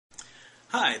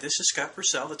Hi, this is Scott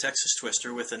Purcell, the Texas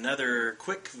Twister, with another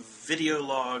quick video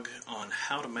log on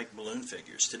how to make balloon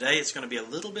figures. Today it's going to be a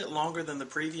little bit longer than the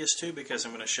previous two because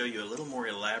I'm going to show you a little more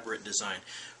elaborate design.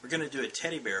 We're going to do a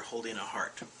teddy bear holding a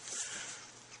heart.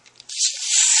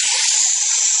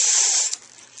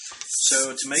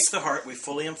 So to make the heart, we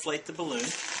fully inflate the balloon,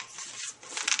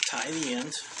 tie the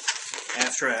end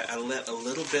after I let a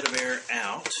little bit of air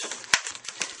out.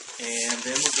 And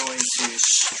then we're going to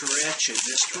stretch it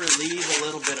just to relieve a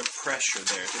little bit of pressure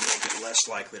there to make it less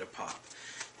likely to pop.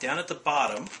 Down at the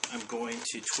bottom, I'm going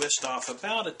to twist off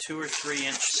about a 2 or 3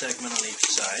 inch segment on each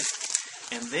side.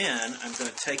 And then I'm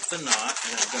going to take the knot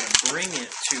and I'm going to bring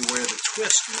it to where the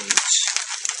twist meets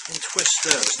and twist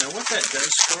those. Now what that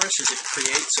does for us is it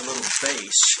creates a little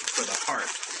base for the heart,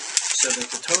 so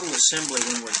that the total assembly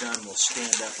when we're done will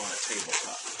stand up on a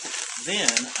tabletop.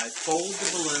 Then I fold the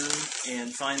balloon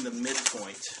and find the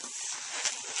midpoint.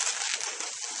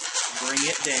 Bring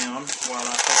it down while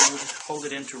I hold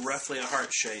it into roughly a heart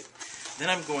shape. Then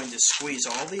I'm going to squeeze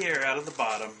all the air out of the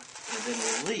bottom and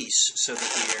then release so that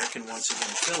the air can once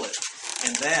again fill it.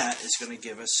 And that is going to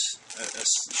give us a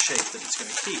shape that it's going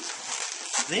to keep.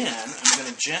 Then I'm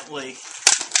going to gently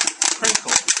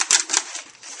crinkle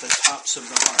the tops of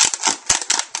the heart.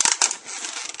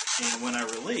 And when I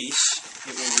release,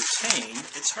 it will retain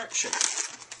its heart shape.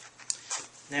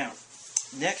 Now,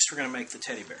 next we're going to make the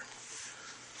teddy bear.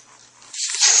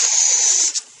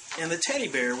 And the teddy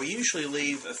bear, we usually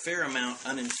leave a fair amount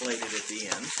uninflated at the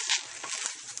end.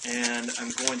 And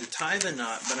I'm going to tie the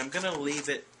knot, but I'm going to leave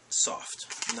it soft.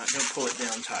 I'm not going to pull it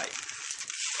down tight.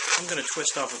 I'm going to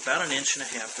twist off about 1.5 inches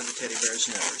for the teddy bear's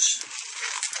nose.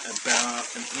 About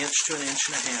 1 inch to 1.5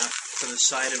 inches for the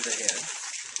side of the head.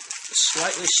 A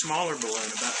slightly smaller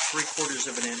balloon, about 3/4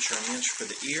 of an inch or 1 inch for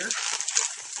the ear.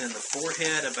 Then the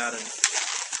forehead, about 1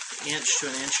 inch to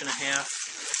 1.5 inches.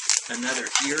 Another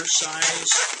ear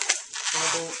size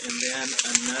bubble, and then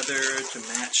another to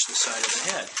match the side of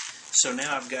the head. So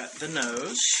now I've got the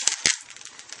nose,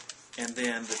 and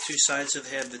then the 2 sides of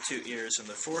the head, the 2 ears, and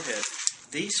the forehead.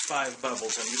 These 5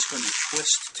 bubbles I'm just going to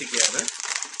twist together.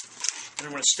 And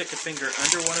I'm going to stick a finger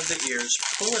under one of the ears,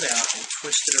 pull it out, and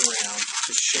twist it around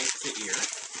to shape the ear.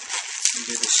 And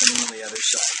do the same on the other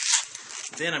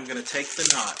side. Then I'm going to take the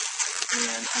knot,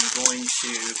 and I'm going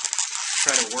to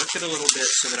try to work it a little bit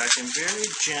so that I can very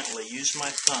gently use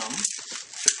my thumb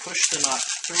to push the knot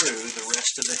through the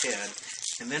rest of the head.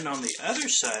 And then on the other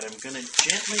side, I'm going to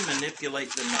gently manipulate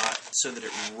the knot so that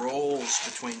it rolls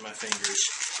between my fingers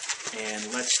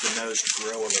and lets the nose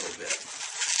grow a little bit.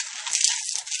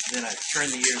 Then I turn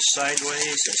the ears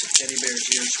sideways as a teddy bear's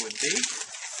ears would be,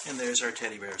 and there's our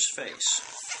teddy bear's face.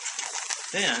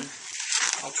 Then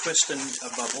I'll twist a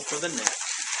bubble for the neck,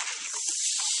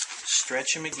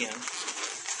 stretch him again,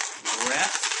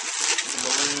 wrap the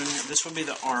balloon, this will be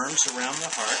the arms around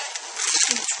the heart,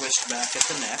 and twist back at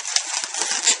the neck.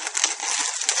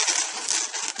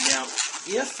 Now,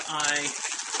 if I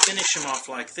finish him off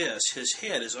like this, his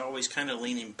head is always kind of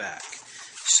leaning back.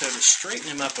 So to straighten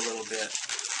him up a little bit,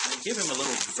 I give him a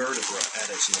little vertebra at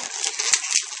his neck.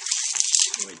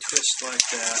 And we twist like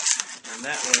that, and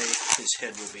that way his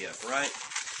head will be upright.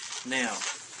 Now,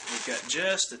 we've got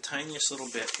just the tiniest little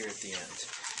bit here at the end.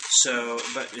 So,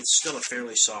 but it's still a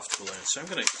fairly soft balloon. So I'm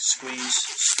going to squeeze,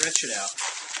 stretch it out.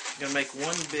 I'm going to make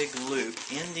one big loop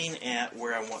ending at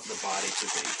where I want the body to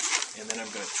be. And then I'm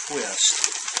going to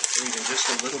twist, even just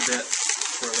a little bit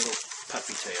for a little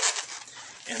puppy tail.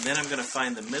 And then I'm going to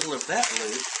find the middle of that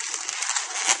loop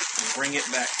and bring it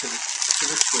back to the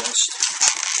twist,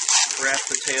 wrap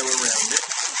the tail around it,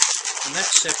 and that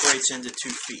separates into 2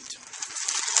 feet.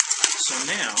 So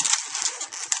now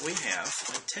we have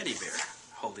a teddy bear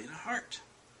holding a heart.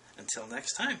 Until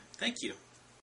next time, thank you.